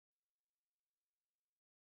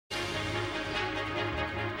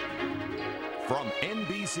From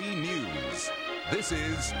NBC News, this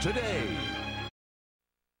is Today.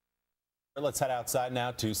 Let's head outside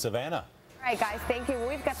now to Savannah. All right, guys, thank you.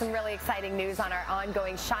 We've got some really exciting news on our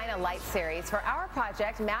ongoing Shine a Light series. For our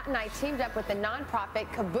project, Matt and I teamed up with the nonprofit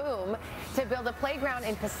KaBOOM to build a playground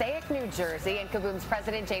in Passaic, New Jersey. And KaBOOM's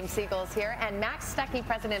president, James Siegal, is here. And Max Stuckey,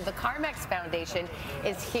 president of the CarMax Foundation,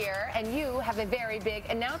 is here. And you have a very big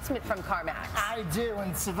announcement from CarMax. I do.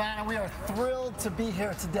 And Savannah, we are thrilled to be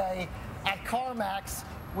here today. At CarMax,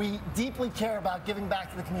 we deeply care about giving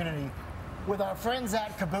back to the community. With our friends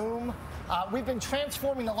at KaBOOM, we've been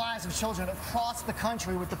transforming the lives of children across the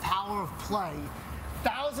country with the power of play.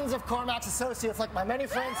 Thousands of CarMax associates, like my many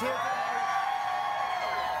friends here today,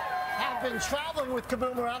 have been traveling with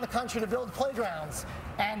KaBOOM around the country to build playgrounds.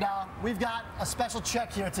 And we've got a special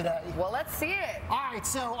check here today. Well, let's see it. All right,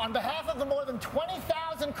 so on behalf of the more than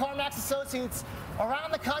 20,000 CarMax associates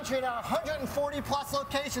around the country at our 140-plus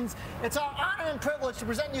locations, it's our honor and privilege to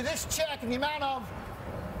present you this check in the amount of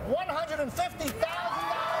 $150,000.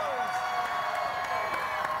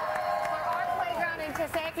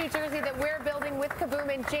 Passaic, New Jersey that we're building with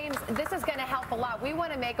KaBOOM. And James, this is going to help a lot. We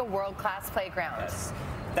want to make a world-class playground. Yes.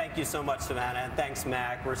 Thank you so much, Savannah, and thanks,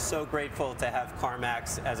 Mac. We're so grateful to have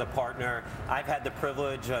CarMax as a partner. I've had the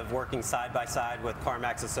privilege of working side by side with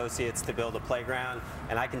CarMax associates to build a playground,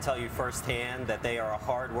 and I can tell you firsthand that they are a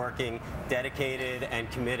hard-working, dedicated, and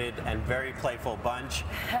committed, and very playful bunch.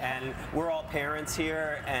 And we're all parents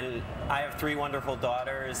here, and I have 3 wonderful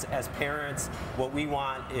daughters. As parents, what we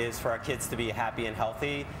want is for our kids to be happy and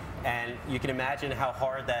healthy. And you can imagine how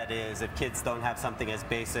hard that is if kids don't have something as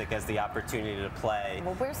basic as the opportunity to play.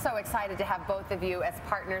 Well, we're so excited to have both of you as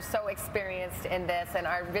partners, so experienced in this, and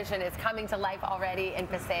our vision is coming to life already in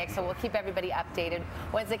Passaic, so we'll keep everybody updated.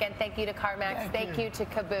 Once again, thank you to CarMax, thank you to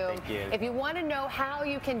KaBOOM. Thank you. If you want to know how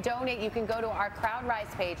you can donate, you can go to our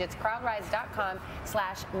CrowdRise page. It's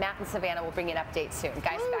crowdrise.com/Matt and Savannah. We'll bring you an update soon.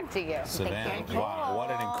 Guys, back to you. Savannah, Thank you. wow,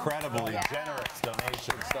 what an incredibly generous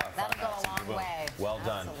donation stuff. That'll go a long way. Well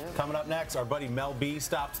done. Absolutely. Coming up next, our buddy Mel B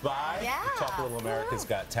stops by. Yeah. To talk a little America's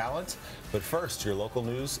Got Talent. But first, your local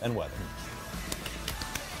news and weather.